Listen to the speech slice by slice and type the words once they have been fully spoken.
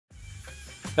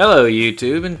Hello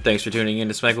YouTube, and thanks for tuning in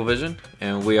to SPANKLE-VISION,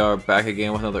 and we are back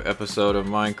again with another episode of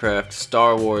Minecraft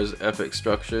Star Wars Epic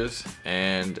Structures,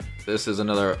 and this is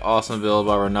another awesome build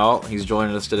by Rannalt. He's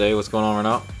joining us today. What's going on,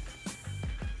 Rannalt?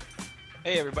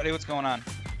 Hey everybody, what's going on?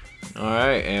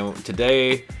 Alright, and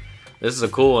today, this is a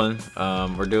cool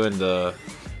one. We're doing the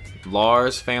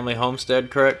Lars family homestead,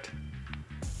 correct?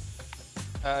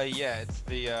 Yeah, it's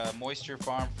the moisture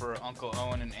farm for Uncle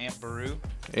Owen and Aunt Beru.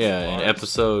 Yeah, in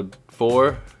episode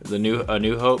 4, A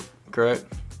New Hope, correct?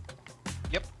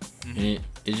 Yep. And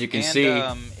as you can and, see,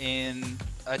 in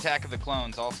Attack of the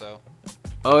Clones also.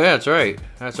 oh yeah, that's right.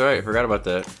 That's right. I forgot about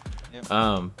that.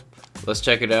 Yep. Let's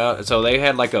check it out. So they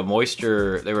had like a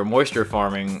moisture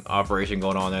farming operation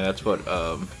going on there. That's what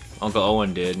Uncle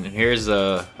Owen did. And here's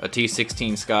a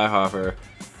T-16 Skyhopper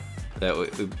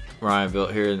that Ryan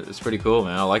built here. It's pretty cool,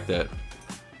 man. I like that.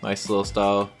 Nice little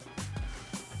style.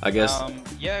 I guess.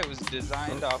 Yeah, it was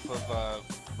designed off of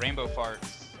Rainbow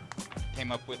Farts.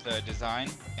 Came up with a design,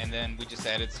 and then we just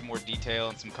added some more detail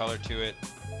and some color to it,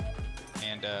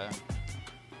 and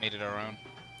made it our own.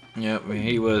 Yep, I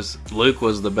mean, Luke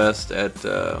was the best at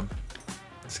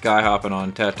skyhopping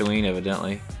on Tatooine,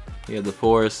 evidently. He had the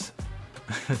Force.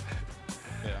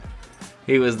 Yeah.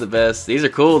 He was the best. These are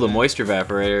cool, the moisture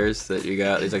evaporators that you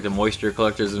got. These like the moisture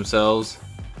collectors themselves.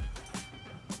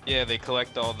 Yeah, they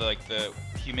collect all the the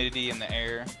humidity in the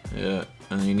air. Yeah,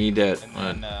 and you need that.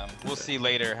 And then we'll see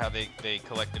later how they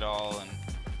collect it all and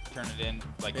turn it in.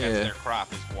 Like that's their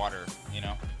crop is water, you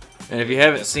know. And if you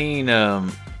haven't seen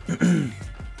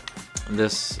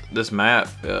this map,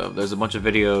 there's a bunch of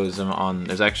videos on.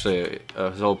 There's actually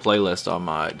a whole playlist on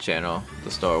my channel,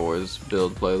 the Star Wars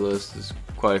build playlist. There's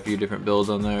quite a few different builds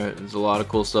on there. There's a lot of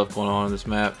cool stuff going on in this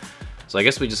map. So I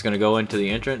guess we're just gonna go into the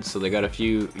entrance. So they got a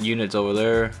few units over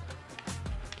there.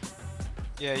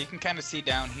 Yeah, you can kind of see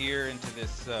down here into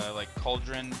this like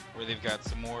cauldron where they've got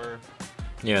some more.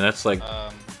 Yeah, that's like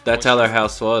that's how their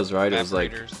house was, right? It was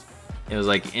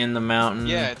like in the mountain.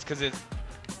 Yeah, it's because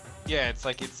it's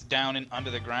like it's down and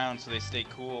under the ground, so they stay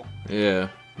cool. Yeah,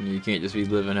 you can't just be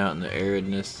living out in the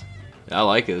aridness. I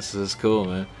like it. This is cool,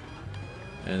 man.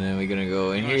 And then we're gonna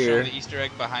go in here. Show the Easter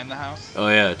egg behind the house. Oh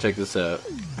yeah, check this out.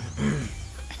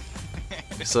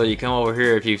 So you come over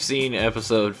here. If you've seen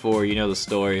episode 4, you know the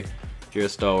story. If you're a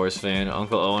Star Wars fan,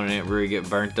 Uncle Owen and Aunt Beru get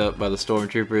burnt up by the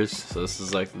stormtroopers. So this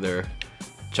is like their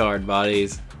charred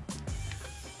bodies.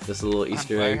 Just a little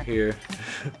Easter egg here.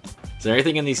 Is there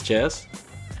anything in these chests?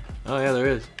 Oh yeah, there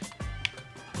is.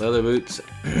 Leather boots,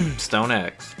 stone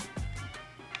axe.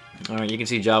 Alright, you can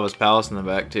see Jabba's palace in the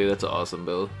back too. That's an awesome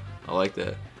build. I like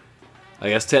that. I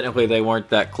guess technically they weren't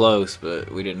that close,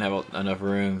 but we didn't have enough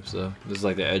room, so this is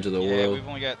like the edge of the world. Yeah, we've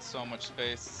only got so much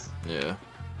space. Yeah.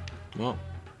 Well,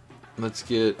 let's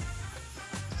get...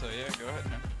 So yeah, go ahead,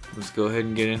 man. Let's go ahead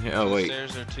and get in here. Oh, wait. The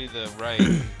stairs are to the right.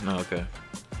 Oh, okay.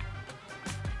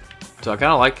 So I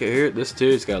kind of like it here. This too,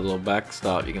 it's got a little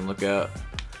backstop you can look out.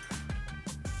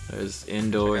 There's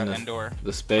indoor and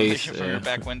the space. From your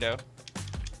back window.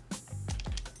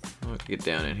 Let's get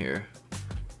down in here.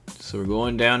 So we're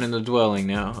going down in the dwelling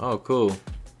now. Oh, cool.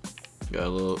 Got a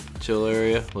little chill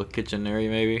area, little kitchen area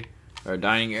maybe, or a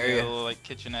dining area. Yeah, a little like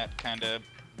kitchenette kind of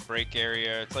break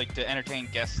area. It's like to entertain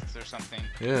guests or something.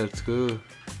 Yeah, it's cool.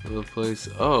 A little place.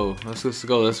 Oh, let's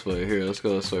go this way. Here, let's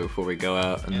go this way before we go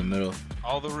out in the middle.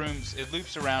 All the rooms, it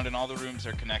loops around and all the rooms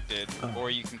are connected, or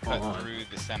you can cut through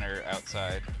the center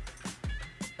outside.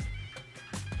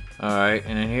 All right,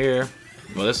 and in here,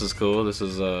 well, this is cool. This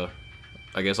is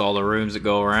I guess all the rooms that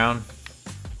go around.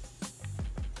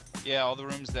 Yeah, all the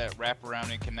rooms that wrap around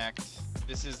and connect.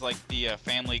 This is like the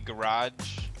family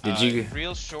garage. Did you?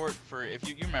 Real short for if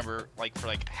you remember, like for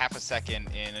like half a second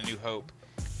in A New Hope,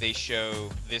 they show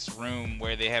this room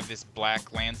where they have this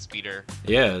black land speeder.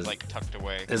 Yeah. Like tucked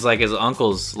away. It's like his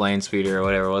uncle's land speeder or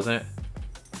whatever, wasn't it?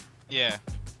 Yeah.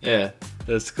 Yeah,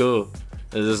 that's cool.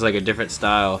 This is like a different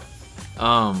style.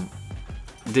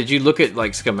 Did you look at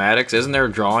like schematics? Isn't there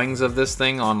drawings of this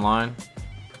thing online?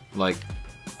 Like,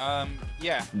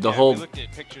 yeah. The whole. We looked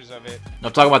at pictures of it.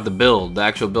 I'm talking about the build, the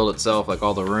actual build itself, like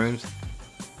all the rooms.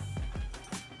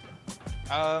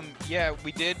 Yeah,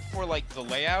 we did for like the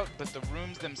layout, but the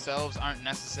rooms themselves aren't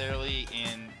necessarily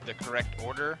in the correct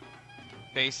order,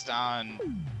 based on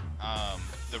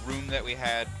the room that we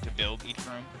had to build each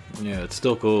room. Yeah, it's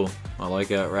still cool. I like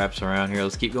how it wraps around here.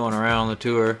 Let's keep going around the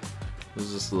tour.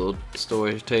 There's this little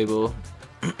storage table.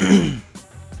 A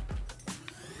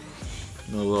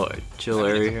little chill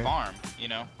area it's a here. Farm, you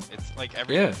know, it's like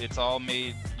it's all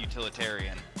made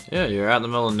utilitarian. Yeah, you're out in the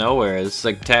middle of nowhere. It's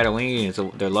like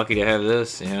Tatooine. They're lucky to have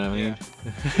this. You know what I mean?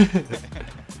 Yeah.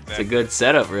 It's a good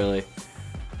setup, really.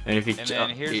 And if you And then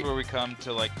here's where we come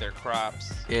to like their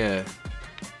crops. Yeah.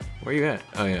 Where you at?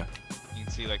 Oh yeah. You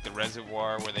can see like the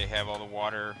reservoir where they have all the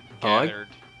water gathered.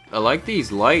 I like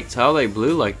these lights. How they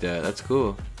blue like that? That's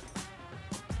cool.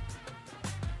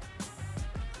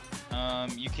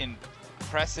 You can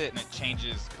press it and it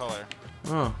changes color.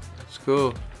 Oh, that's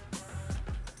cool.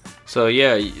 So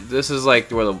yeah, this is like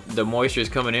where the moisture is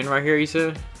coming in right here. You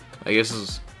said? I guess this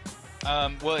is.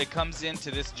 Well, it comes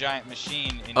into this giant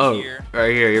machine in here.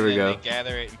 Right here. Here we and go. They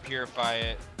gather it and purify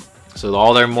it. So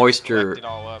all their moisture. Collect it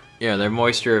all up. Yeah, their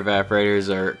moisture evaporators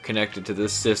are connected to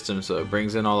this system, so it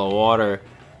brings in all the water,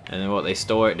 and then they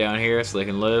store it down here so they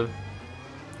can live.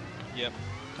 Yep.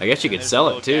 I guess you could sell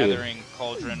it too. Gathering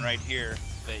cauldron right here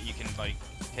that you can like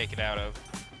take it out of.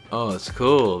 Oh, it's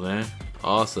cool, man.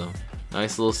 Awesome.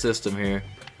 Nice little system here.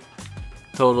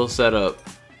 Total setup.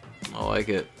 I like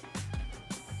it.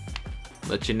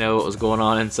 Let you know what was going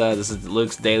on inside. This is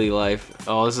Luke's daily life.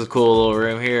 Oh, this is a cool little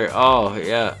room here. Oh,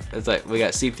 yeah. It's like we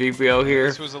got C-3PO here.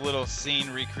 This was a little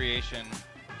scene recreation.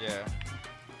 Yeah.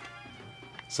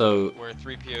 So where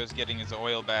 3PO is getting his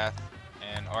oil bath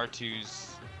and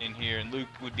R2's in here, and Luke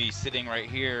would be sitting right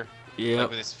here. Yeah, like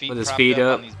with his feet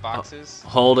up on these boxes.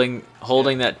 Holding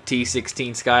that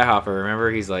T-16 Skyhopper. Remember,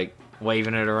 he's like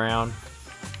waving it around.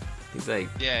 He's like,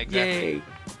 yeah, exactly. Yay.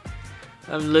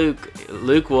 I'm Luke.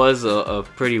 Luke was a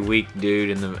pretty weak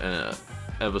dude in the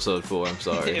episode 4. I'm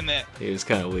sorry. He was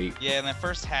kind of weak. Yeah, in the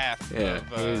first half. Yeah,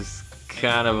 he was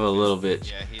kind of a little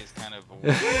bitch. Yeah, he is kind of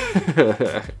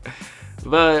a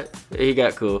but he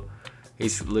got cool.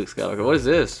 He's Luke Skywalker. What is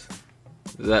this?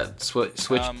 Does that switch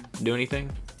do anything?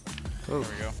 Oh.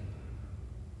 There we go.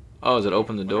 Oh, does it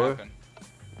open the door? Happened?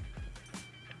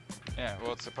 Yeah,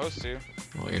 well, it's supposed to.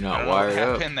 Well, you're not wired up.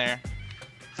 What happened there?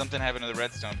 Something happened to the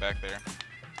redstone back there.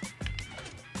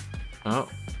 Oh,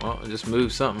 well, I just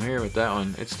moved something here with that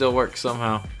one. It still works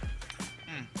somehow.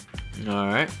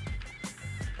 Alright.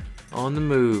 On the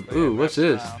move. So ooh, what's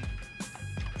this?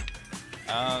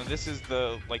 This is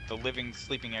the living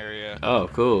sleeping area. Oh,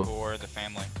 cool. For the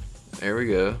family. There we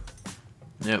go.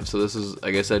 Yep, so this is, I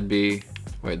guess that'd be,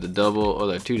 wait, the double, oh,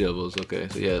 there are 2 doubles, okay.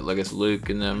 So yeah, I guess Luke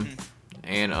and them,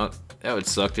 and that would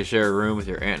suck to share a room with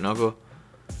your aunt and uncle.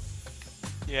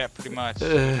 Yeah, pretty much.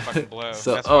 Fucking blow.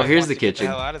 So, that's why here's the get kitchen.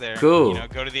 the hell out of there. Cool. You know,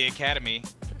 go to the academy.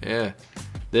 Yeah.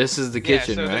 This is the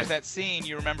kitchen, so right? there's that scene,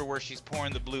 you remember where she's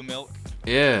pouring the blue milk?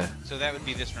 Yeah. So that would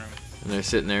be this room. And they're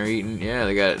sitting there eating. Yeah,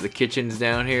 they got the kitchens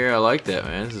down here. I like that,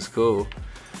 man. This is cool.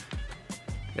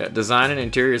 Yeah, designing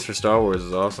interiors for Star Wars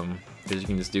is awesome. Because you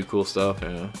can just do cool stuff, you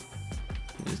know.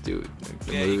 You just do like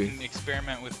the movie. You can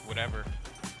experiment with whatever.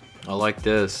 I like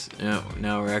this. Yeah,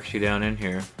 now we're actually down in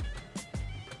here.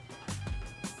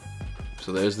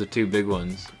 So there's the 2 big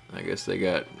ones. I guess they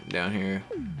got down here.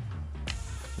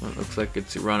 Well, it looks like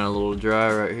it's running a little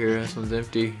dry right here. This one's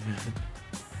empty.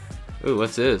 Ooh,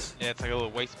 what's this? Yeah, it's like a little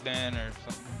waste bin or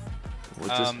something.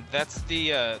 What's this? That's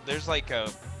the there's like a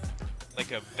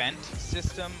vent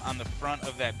system on the front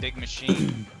of that big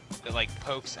machine that like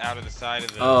pokes out of the side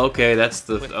of the. Oh, okay, that's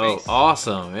the. Oh, face.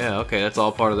 awesome. Yeah, okay, that's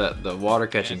all part of the water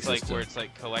catching it's like system. where it's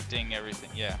like collecting everything.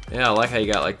 Yeah. Yeah, I like how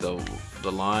you got like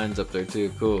the lines up there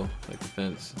too. Cool, like the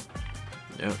fence.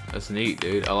 Yep, that's neat,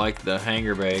 dude. I like the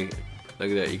hangar bay. Look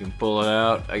at that, you can pull it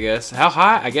out. I guess how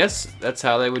high? I guess that's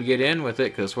how they would get in with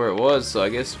it, cause where it was. So I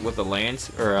guess with a land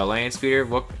speeder,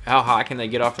 how high can they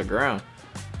get off the ground?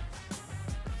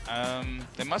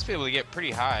 They must be able to get pretty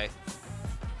high.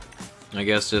 I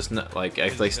guess just not, like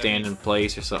if they stand in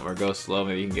place or something or go slow,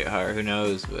 maybe you can get higher. Who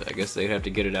knows? But I guess they'd have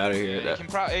to get it out of here. Yeah,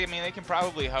 they can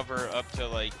probably hover up to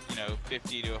like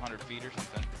 50 to 100 feet or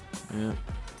something. Yeah.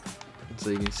 So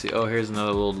you can see. Oh, here's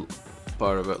another little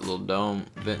part of it, little dome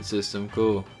vent system.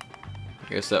 Cool.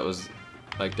 I guess that was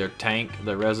like their tank,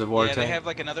 the reservoir tank. Yeah, they have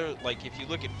like another if you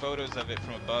look at photos of it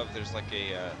from above, there's like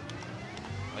a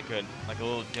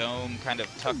little dome kind of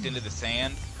tucked into the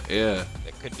sand. Yeah.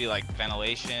 It could be like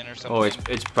ventilation or something. Oh,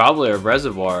 it's probably a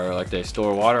reservoir, like they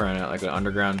store water in it, like an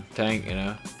underground tank, you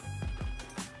know?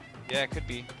 Yeah, it could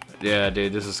be. Yeah,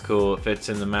 dude, this is cool. It fits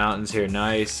in the mountains here,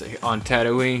 nice, on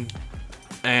Tatooine.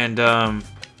 And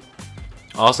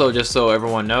also, just so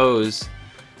everyone knows,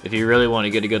 if you really want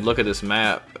to get a good look at this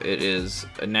map, it is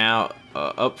now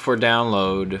up for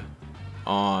download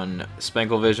on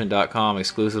SPANKLE-VISION.com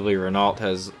exclusively. Rannalt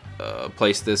has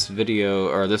placed this video,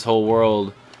 or this whole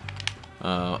world,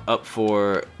 up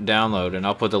for download, and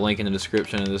I'll put the link in the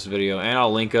description of this video, and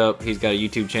I'll link up. He's got a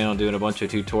YouTube channel doing a bunch of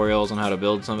tutorials on how to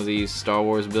build some of these Star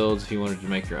Wars builds if you wanted to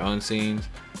make your own scenes.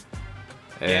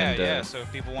 And, yeah. So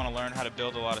if people want to learn how to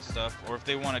build a lot of stuff, or if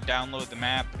they want to download the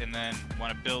map and then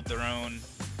want to build their own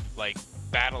like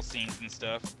battle scenes and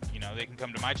stuff, you know, they can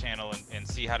come to my channel and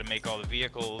see how to make all the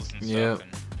vehicles and Yep. stuff.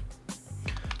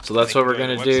 And so that's what we're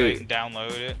gonna do. And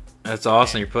download it. That's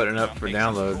awesome. You're putting it up for make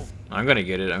download. something I'm gonna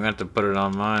get it. I'm gonna have to put it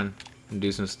on mine and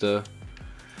do some stuff.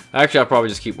 Actually, I'll probably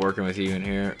just keep working with you in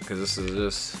here because this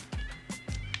is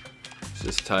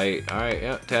just tight. All right,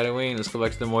 yeah, Tatooine. Let's go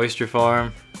back to the moisture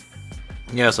farm.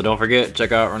 Yeah, so don't forget,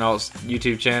 check out Rannalt's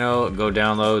YouTube channel. Go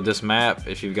download this map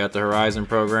if you've got the Horizon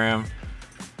program.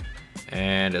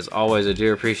 And as always, I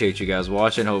do appreciate you guys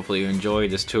watching. Hopefully you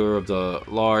enjoyed this tour of the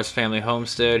Lars family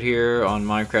homestead here on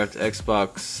Minecraft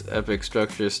Xbox Epic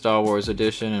Structures Star Wars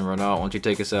Edition. And Rannalt, why don't you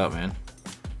take us out, man?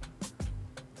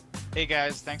 Hey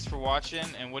guys, thanks for watching,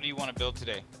 and what do you want to build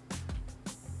today?